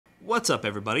What's up,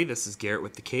 everybody? This is Garrett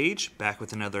with The Cage, back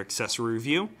with another accessory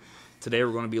review. Today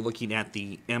we're going to be looking at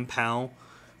the Mpow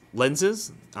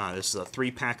lenses. This is a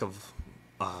 3-pack of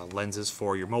lenses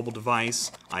for your mobile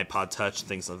device, iPod Touch,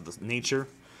 things of this nature.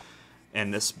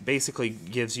 And this basically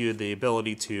gives you the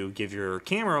ability to give your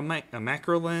camera a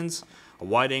macro lens, a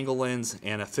wide-angle lens,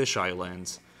 and a fisheye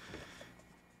lens.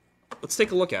 Let's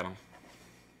take a look at them.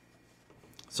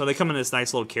 So they come in this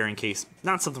nice little carrying case,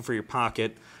 not something for your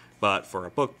pocket, but for a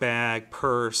book bag,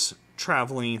 purse,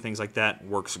 traveling, things like that,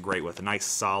 works great with a nice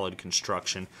solid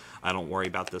construction. I don't worry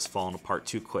about this falling apart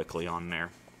too quickly on there.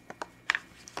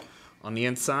 On the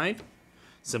inside,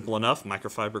 simple enough,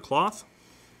 microfiber cloth.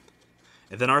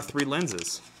 And then our 3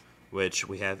 lenses, which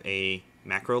we have a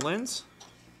macro lens,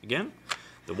 again,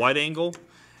 the wide angle,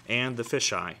 and the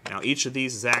fisheye. Now each of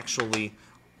these is actually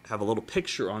have a little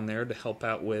picture on there to help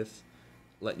out with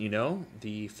letting you know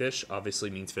the fish obviously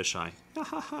means fisheye.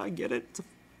 I get it.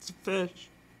 It's a fish.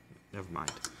 Never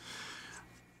mind.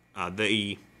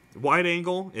 The wide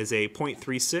angle is a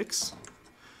 0.36.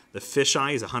 The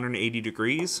fisheye is 180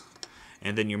 degrees.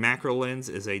 And then your macro lens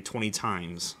is a 20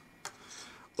 times.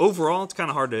 Overall, it's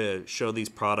kind of hard to show these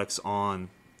products on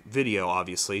video,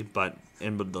 obviously, but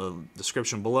in the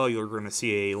description below, you're going to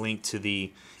see a link to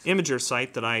the Imager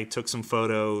site that I took some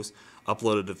photos,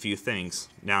 uploaded a few things.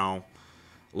 Now,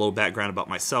 a little background about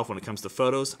myself when it comes to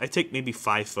photos. I take maybe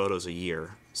 5 photos a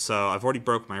year. So I've already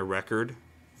broke my record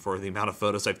for the amount of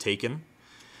photos I've taken,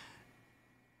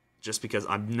 just because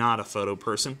I'm not a photo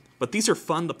person. But these are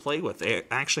fun to play with. I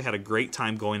actually had a great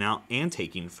time going out and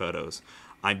taking photos.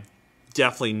 I'm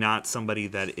definitely not somebody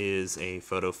that is a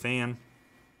photo fan.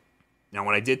 Now,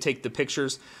 when I did take the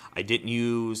pictures, I didn't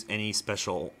use any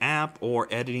special app or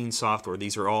editing software.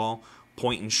 These are all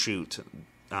point and shoot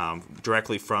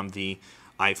directly from the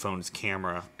iPhone's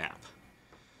camera app.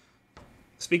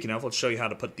 Speaking of, let's show you how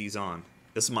to put these on.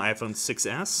 This is my iPhone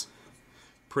 6S.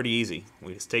 Pretty easy.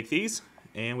 We just take these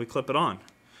and we clip it on.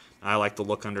 I like the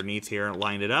look underneath here and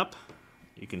line it up.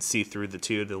 You can see through the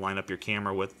two to line up your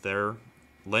camera with their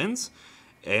lens.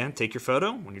 And take your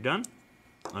photo. When you're done,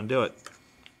 undo it.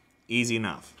 Easy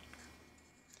enough.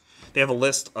 They have a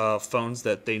list of phones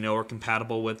that they know are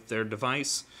compatible with their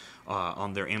device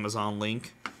on their Amazon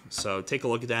link. So take a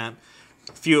look at that.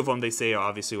 A few of them they say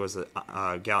obviously was the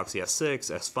Galaxy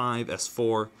S6, S5,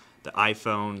 S4, the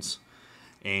iPhones,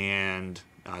 and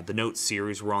the Note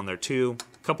series were on there too.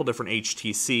 A couple different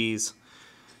HTCs.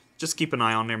 Just keep an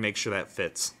eye on there, make sure that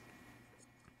fits.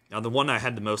 Now the one I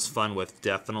had the most fun with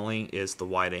definitely is the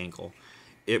wide angle.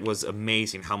 It was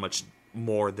amazing how much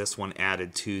more this one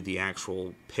added to the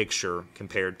actual picture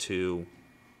compared to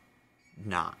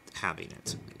not having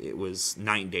it. It was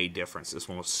night and day difference. This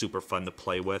one was super fun to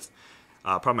play with.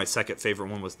 Probably my second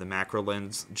favorite one was the macro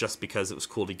lens, just because it was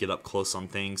cool to get up close on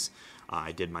things.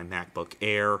 I did my MacBook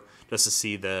Air just to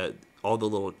see all the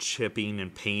little chipping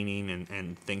and painting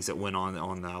and things that went on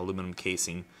the aluminum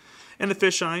casing. And the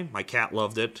fisheye, my cat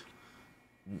loved it.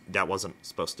 That wasn't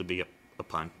supposed to be a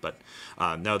pun, but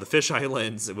no, the fisheye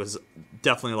lens, it was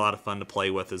definitely a lot of fun to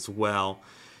play with as well.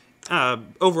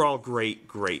 Overall,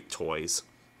 great toys.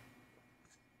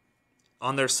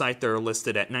 On their site, they're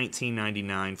listed at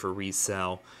 $19.99 for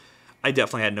resale. I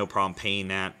definitely had no problem paying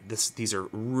that. These are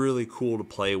really cool to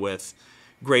play with.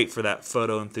 Great for that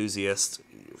photo enthusiast,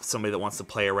 somebody that wants to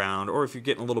play around, or if you're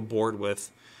getting a little bored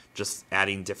with just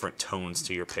adding different tones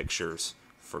to your pictures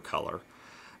for color.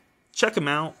 Check them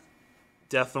out.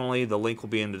 Definitely, the link will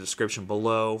be in the description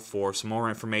below for some more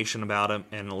information about them,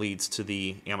 and it leads to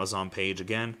the Amazon page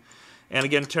again. And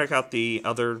again, check out the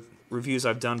other reviews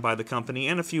I've done by the company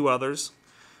and a few others.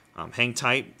 Hang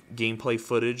tight, gameplay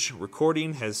footage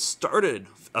recording has started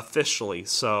officially,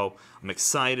 so I'm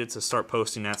excited to start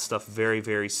posting that stuff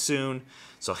very soon.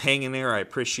 So hang in there. I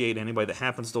appreciate anybody that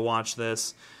happens to watch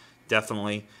this.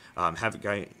 Definitely have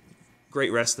a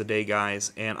great rest of the day,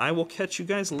 guys, and I will catch you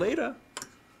guys later.